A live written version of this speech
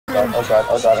Oh god,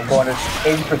 I'm going to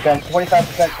 80%,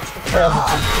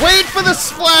 25%. Wait for the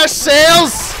splash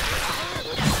sales!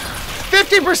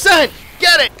 50%!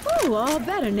 Get it! Ooh, all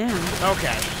better now.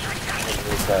 Okay.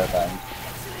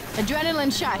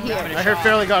 Adrenaline shot here. I heard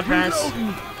fairly godparents.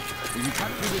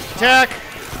 Attack!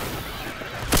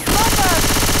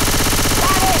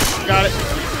 Got it.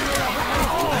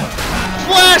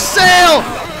 Flash sale!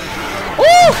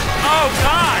 Woo! Oh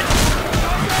god!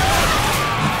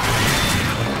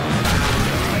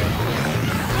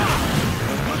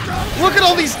 Look at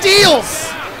all these deals!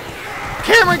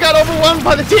 Cameron got overwhelmed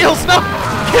by the deals. No!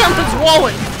 Cameron's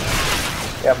wallet!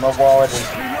 Yeah, my wallet is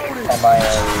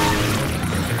MIA.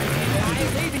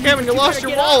 Cameron, you lost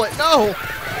your wallet. No!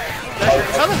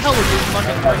 How the hell are you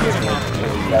fucking...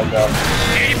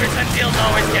 80% deals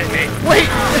always get me. Wait!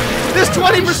 This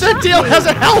 20% deal has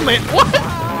a helmet! What?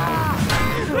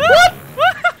 What?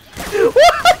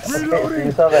 What?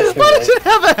 You saw that too, Why right? does it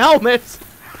have a helmet?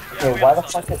 Okay, why the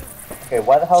fuck is... Okay,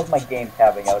 why the hell is my game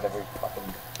tabbing out every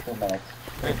fucking 2 minutes?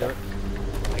 Okay,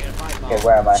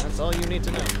 where am I? That's all you need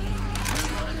to know.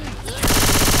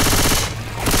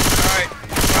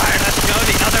 Alright, let's go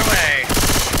the other way.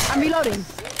 I'm reloading.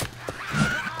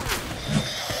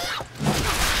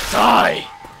 Die! I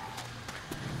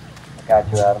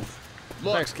got you, Adam.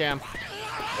 Thanks, Cam.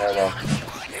 There we go.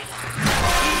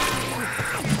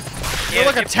 You're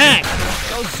like a tank!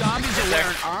 Those zombies are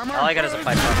wearing armor? All I got is a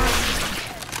pipe bomb.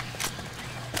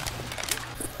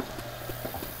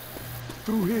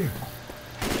 Through here.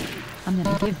 I'm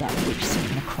gonna give that witch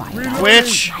something to cry about.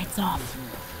 Witch! Lights off.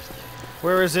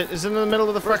 Where is it? Is it in the middle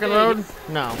of the frickin' road?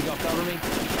 No.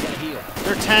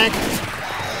 They're tank.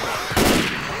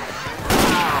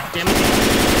 Damn it.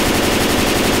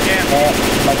 Yeah.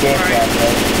 My game tabbed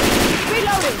out.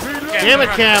 Reloading. Damn it,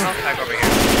 Cam. Back over here.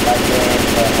 My game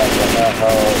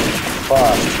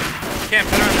fuck. Cam,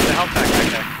 put on the health pack right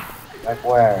there. Like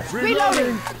where?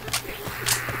 Reloading.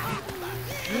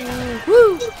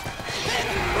 Woo!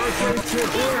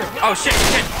 Oh shit,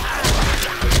 shit.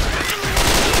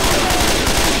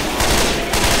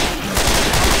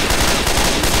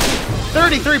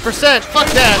 33%! Fuck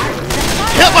that!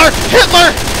 Hitler!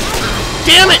 Hitler!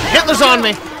 Damn it! Hitler's on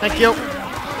me! Thank you.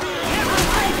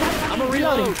 I'm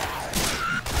reloading.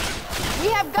 We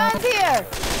have guns here.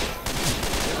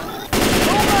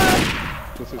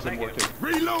 This isn't working.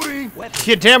 Reloading!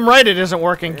 You're damn right it isn't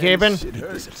working, Gaben.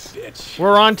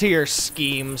 We're on to your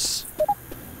schemes.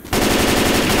 Your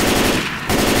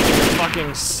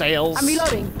fucking sales. I'm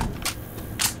reloading.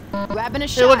 Grabbing a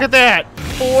shot. Hey, look at that!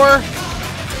 4.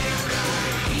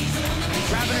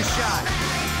 Grabbing a shot.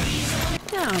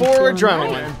 4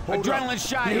 adrenaline. Adrenaline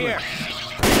shot here.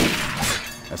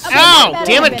 Ow!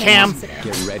 Damn it, Cam!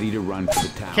 Get ready to run for the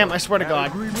tower. Cam, I swear to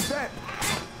God.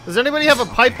 Does anybody have a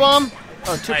pipe bomb?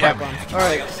 Oh, 2 pipe bombs.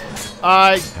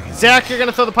 Alright. Zach, you're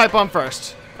gonna throw the pipe bomb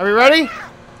first. Are we ready?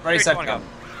 Ready, set, go.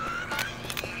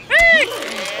 Hey,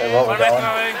 what was that one?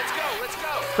 Let's go.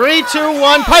 3, 2,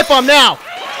 1, pipe bomb now!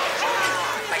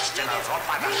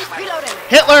 Reloading.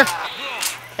 Hitler!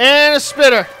 And a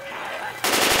spitter.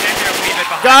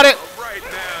 Got it! Right now,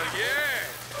 yeah.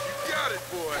 You got it,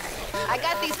 boy. I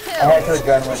got these I pills. had to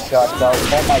adrenaline shot, so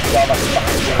oh my god, my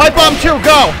fucking Pipe bomb 2,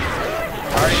 go!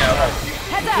 Already know.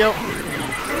 Heads up. Yep.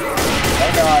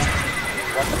 hang on.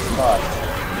 What the fuck?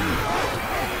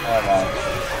 Hold on.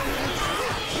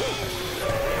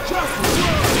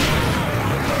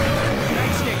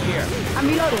 I'm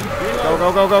reloading. Go, go,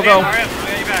 go, go, Hey, go. hurry up, I'll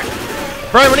get you back.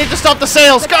 Brian, we need to stop the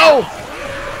sales. Go!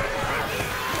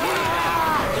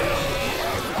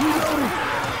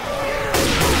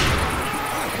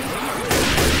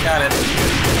 Got it.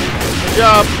 Good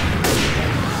job.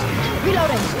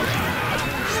 Reloading.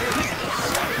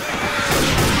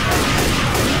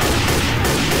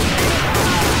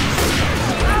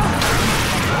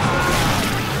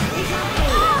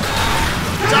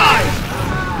 Die!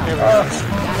 Got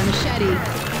a machete.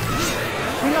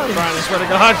 Reloading. Brian, I swear to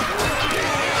God.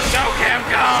 Go, Cam,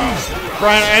 go!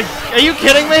 Brian, are you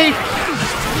kidding me?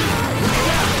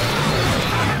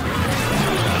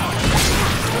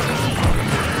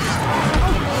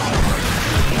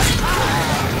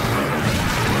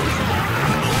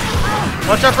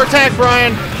 Watch out for attack,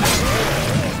 Brian.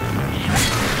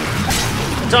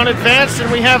 It's on advanced and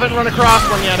we haven't run across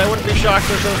one yet. I wouldn't be shocked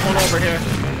if there's one over here.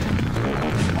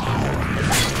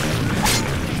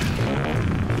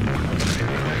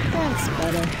 That's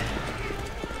better.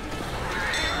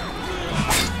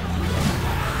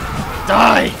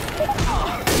 Die!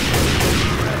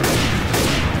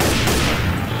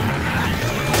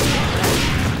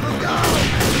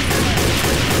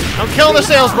 Don't kill the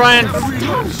sales, Brian.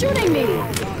 Stop shooting me.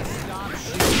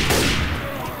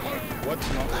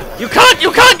 You can't!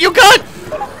 You can't! You can't!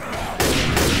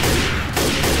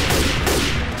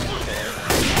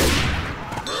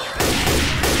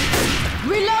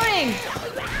 Reloading!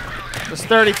 There's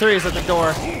 33s at the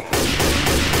door.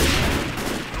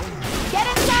 Get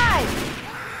inside!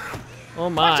 Oh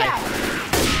my. Watch out!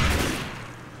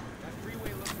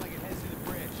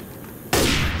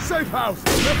 Safe house.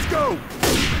 Let's go.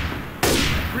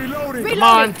 Reloading. Come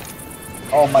on.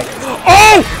 Oh my.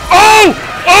 Oh! Oh!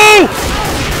 Oh!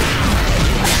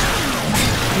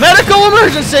 Medical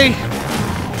emergency!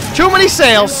 Too many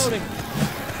sales. Look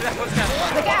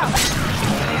out!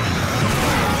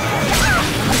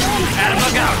 Adam,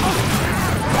 look out!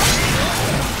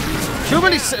 Too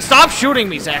many. Stop shooting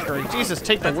me, Zachary. Jesus,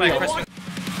 take the That's my wheel. Christmas.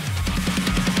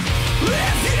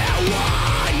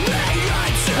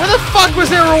 Where the fuck was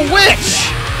there a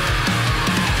witch?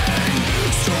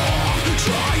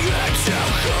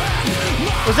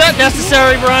 Was that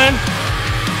necessary, Brian?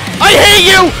 I hate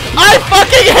you! I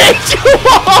fucking hate you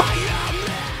all!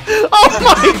 Oh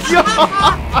my god!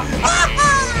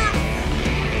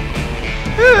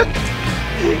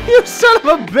 You son of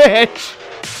a bitch!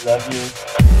 Love you.